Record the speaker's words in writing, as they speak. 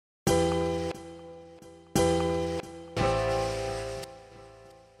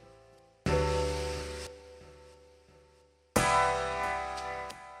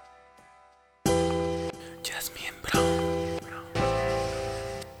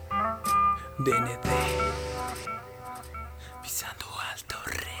DND pisando alto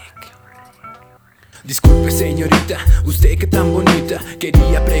rec. Disculpe señorita, usted que tan bonita,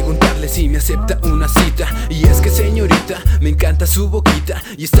 quería preguntarle si me acepta una cita. Y es que señorita, me encanta su boquita,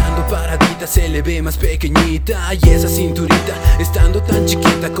 y estando paradita se le ve más pequeñita. Y esa cinturita, estando tan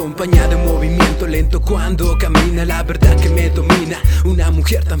chiquita, acompañada de un movimiento lento cuando camina. La verdad que me domina, una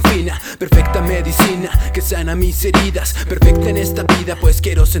mujer tan fina, perfecta medicina que sana mis heridas. Perfecta en esta vida, pues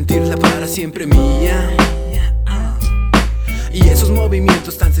quiero sentirla para siempre mía. Y esos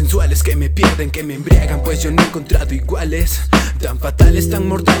movimientos tan sensuales que me pierden, que me embriagan, pues yo no he encontrado iguales. Tan fatales, tan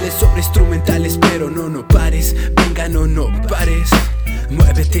mortales, sobre instrumentales. Pero no pares, venga, no pares.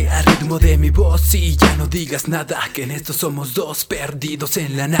 Muévete al ritmo de mi voz y ya no digas nada, que en esto somos dos perdidos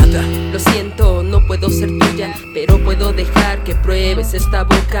en la nada. Lo siento, no puedo ser tuya, pero puedo dejar que pruebes esta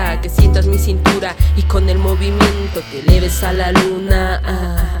boca, que sientas mi cintura y con el movimiento te eleves a la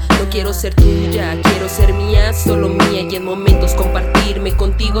luna. No quiero ser tuya, quiero ser mía, solo mía, y en momentos compartirme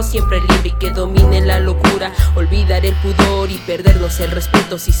contigo siempre libre y que domine la locura. Olvidar el pudor y perdernos el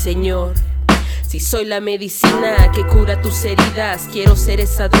respeto, sí señor. Si soy la medicina que cura tus heridas, quiero ser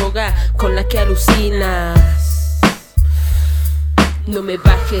esa droga con la que alucinas. No me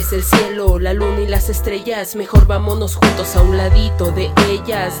bajes el cielo, la luna y las estrellas, mejor vámonos juntos a un ladito de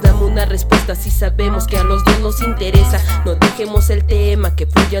ellas. Dame una respuesta si sabemos que a los dos nos interesa. No dejemos el tema, que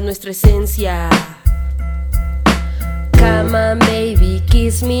fluya nuestra esencia. Come on baby,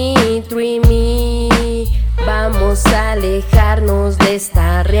 kiss me, dream me. Vamos a alejarnos de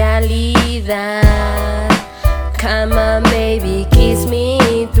esta realidad. Come on baby, kiss me,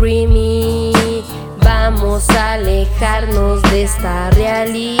 dream me. Vamos a alejarnos de esta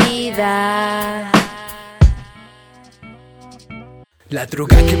realidad. La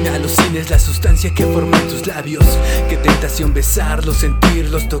droga que me alucina es la sustancia que forma en tus labios. Qué tentación besarlos,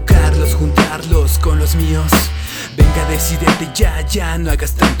 sentirlos, tocarlos, juntarlos con los míos. Venga, decídete ya, no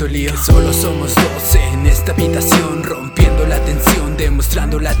hagas tanto lío. Que solo somos dos en esta habitación, rompiendo la tensión,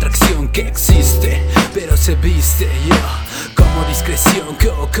 demostrando la atracción que existe, pero se viste yo como discreción,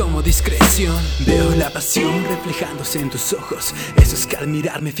 como discreción. Veo la pasión reflejándose en tus ojos. Eso es que al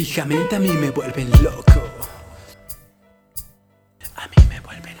mirarme fijamente a mí me vuelven loco. A mí me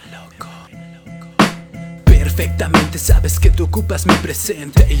vuelven loco. Perfectamente sabes que tú ocupas mi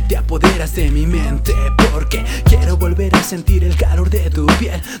presente y te apoderas de mi mente, porque quiero volver a sentir el calor de tu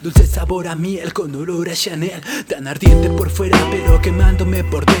piel, dulce sabor a miel con olor a Chanel. Tan ardiente por fuera pero quemándome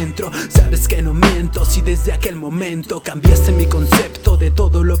por dentro. Sabes que no miento si desde aquel momento cambiaste mi concepto de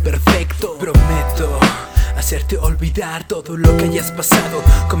todo lo perfecto. Prometo hacerte olvidar todo lo que hayas pasado.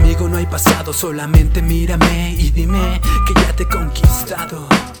 Conmigo no hay pasado, solamente mírame y dime que ya te he conquistado.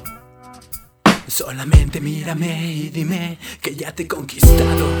 Solamente mírame y dime que ya te he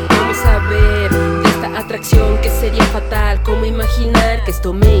conquistado. Vamos a ver esta atracción que sería fatal. ¿Cómo imaginar que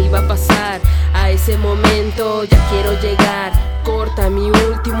esto me iba a pasar? A ese momento ya quiero llegar. Corta mi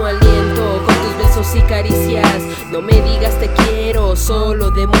último aliento con tus besos y caricias. No me digas te quiero,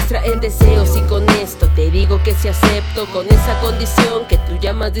 solo demuestra el deseo. Si con esto te digo que sí acepto, con esa condición que tú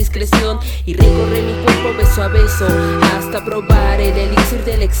llamas discreción, y recorre mi cuerpo beso a beso hasta probar el elixir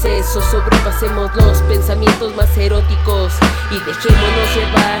del exceso. Sobrepasemos los pensamientos más eróticos y dejémonos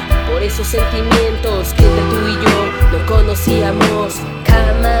llevar por esos sentimientos que entre tú y yo no conocíamos.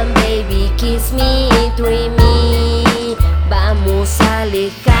 Come on baby, kiss me, dream me. Vamos a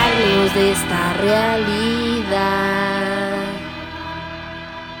alejarnos de esta realidad.